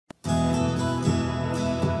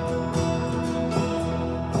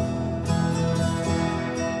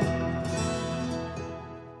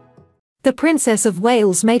The Princess of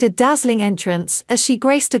Wales made a dazzling entrance as she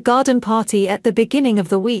graced a garden party at the beginning of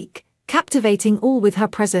the week, captivating all with her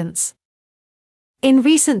presence. In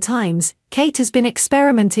recent times, Kate has been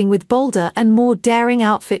experimenting with bolder and more daring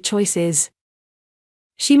outfit choices.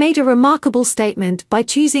 She made a remarkable statement by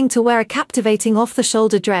choosing to wear a captivating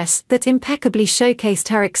off-the-shoulder dress that impeccably showcased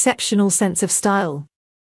her exceptional sense of style.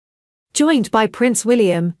 Joined by Prince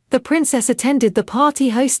William, the princess attended the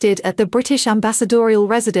party hosted at the British ambassadorial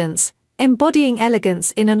residence, embodying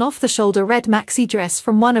elegance in an off-the-shoulder red maxi dress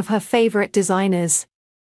from one of her favorite designers.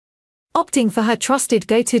 Opting for her trusted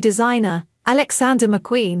go-to designer, Alexander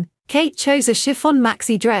McQueen, Kate chose a chiffon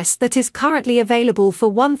maxi dress that is currently available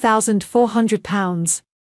for £1,400.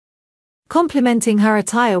 Complementing her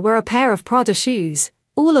attire were a pair of Prada shoes,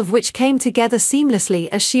 all of which came together seamlessly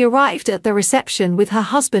as she arrived at the reception with her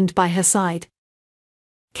husband by her side.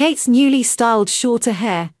 Kate's newly styled shorter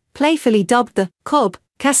hair, playfully dubbed the cob,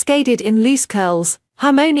 cascaded in loose curls,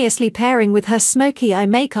 harmoniously pairing with her smoky eye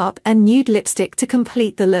makeup and nude lipstick to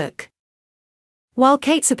complete the look. While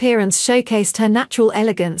Kate's appearance showcased her natural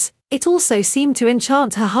elegance, it also seemed to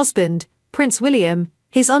enchant her husband, Prince William,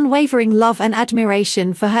 his unwavering love and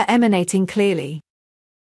admiration for her emanating clearly.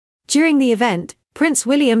 During the event, Prince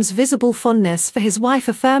William's visible fondness for his wife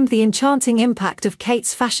affirmed the enchanting impact of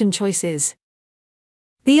Kate's fashion choices.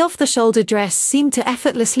 The off-the-shoulder dress seemed to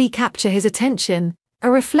effortlessly capture his attention, a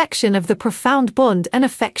reflection of the profound bond and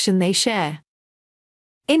affection they share.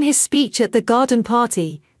 In his speech at the garden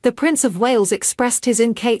party, the Prince of Wales expressed his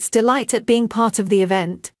and Kate's delight at being part of the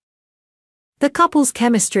event. The couple's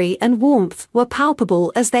chemistry and warmth were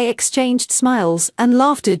palpable as they exchanged smiles and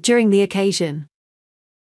laughter during the occasion.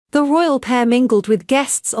 The royal pair mingled with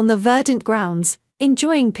guests on the verdant grounds,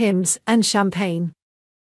 enjoying pims and champagne.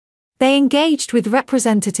 They engaged with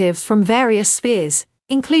representatives from various spheres,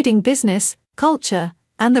 including business, culture,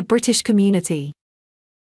 and the British community.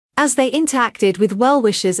 As they interacted with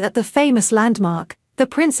well-wishers at the famous landmark, the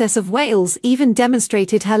Princess of Wales even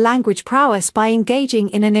demonstrated her language prowess by engaging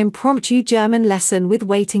in an impromptu German lesson with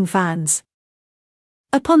waiting fans.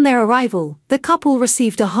 Upon their arrival, the couple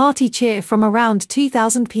received a hearty cheer from around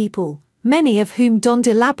 2,000 people, many of whom donned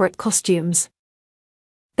elaborate costumes.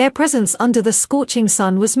 Their presence under the scorching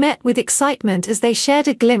sun was met with excitement as they shared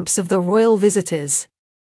a glimpse of the royal visitors.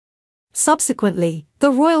 Subsequently,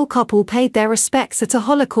 the royal couple paid their respects at a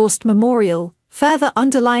Holocaust memorial, further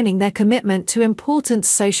underlining their commitment to important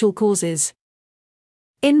social causes.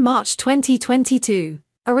 In March 2022,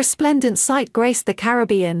 a resplendent sight graced the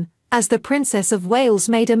Caribbean, as the Princess of Wales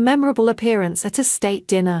made a memorable appearance at a state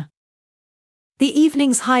dinner. The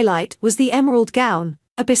evening's highlight was the emerald gown,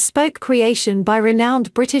 a bespoke creation by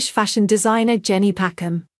renowned British fashion designer Jenny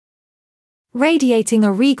Packham. Radiating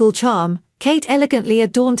a regal charm, Kate elegantly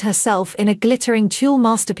adorned herself in a glittering tulle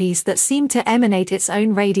masterpiece that seemed to emanate its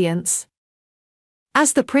own radiance.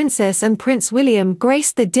 As the Princess and Prince William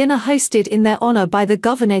graced the dinner hosted in their honor by the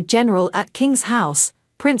Governor-General at King's House,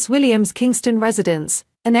 Prince William's Kingston residence,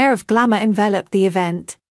 an air of glamour enveloped the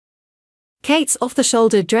event. Kate's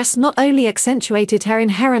off-the-shoulder dress not only accentuated her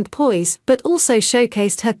inherent poise but also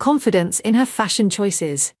showcased her confidence in her fashion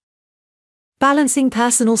choices. Balancing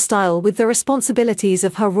personal style with the responsibilities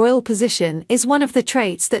of her royal position is one of the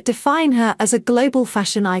traits that define her as a global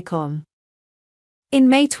fashion icon. In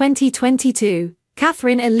May 2022,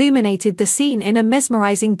 Catherine illuminated the scene in a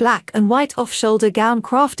mesmerizing black and white off-shoulder gown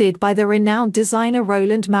crafted by the renowned designer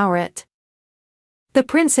Roland Mouret. The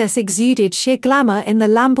princess exuded sheer glamour in the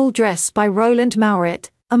lambeau dress by Roland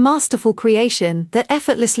Mouret, a masterful creation that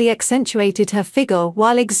effortlessly accentuated her figure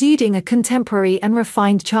while exuding a contemporary and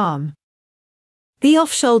refined charm. The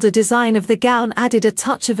off-shoulder design of the gown added a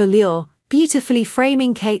touch of allure, beautifully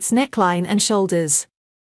framing Kate's neckline and shoulders.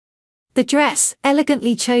 The dress,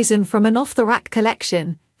 elegantly chosen from an off-the-rack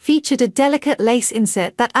collection, featured a delicate lace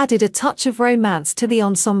inset that added a touch of romance to the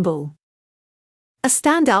ensemble. A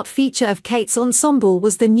standout feature of Kate's ensemble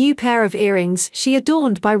was the new pair of earrings she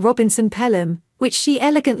adorned by Robinson Pelham, which she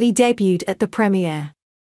elegantly debuted at the premiere.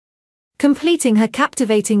 Completing her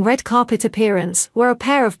captivating red carpet appearance were a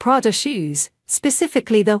pair of Prada shoes,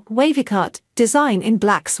 specifically the wavy cut design in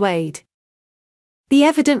black suede. The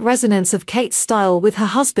evident resonance of Kate's style with her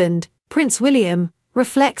husband, Prince William,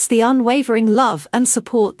 reflects the unwavering love and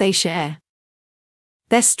support they share.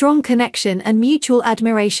 Their strong connection and mutual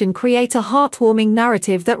admiration create a heartwarming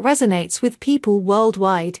narrative that resonates with people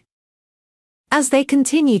worldwide. As they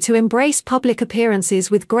continue to embrace public appearances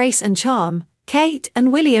with grace and charm, Kate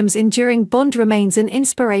and William's enduring bond remains an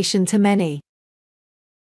inspiration to many.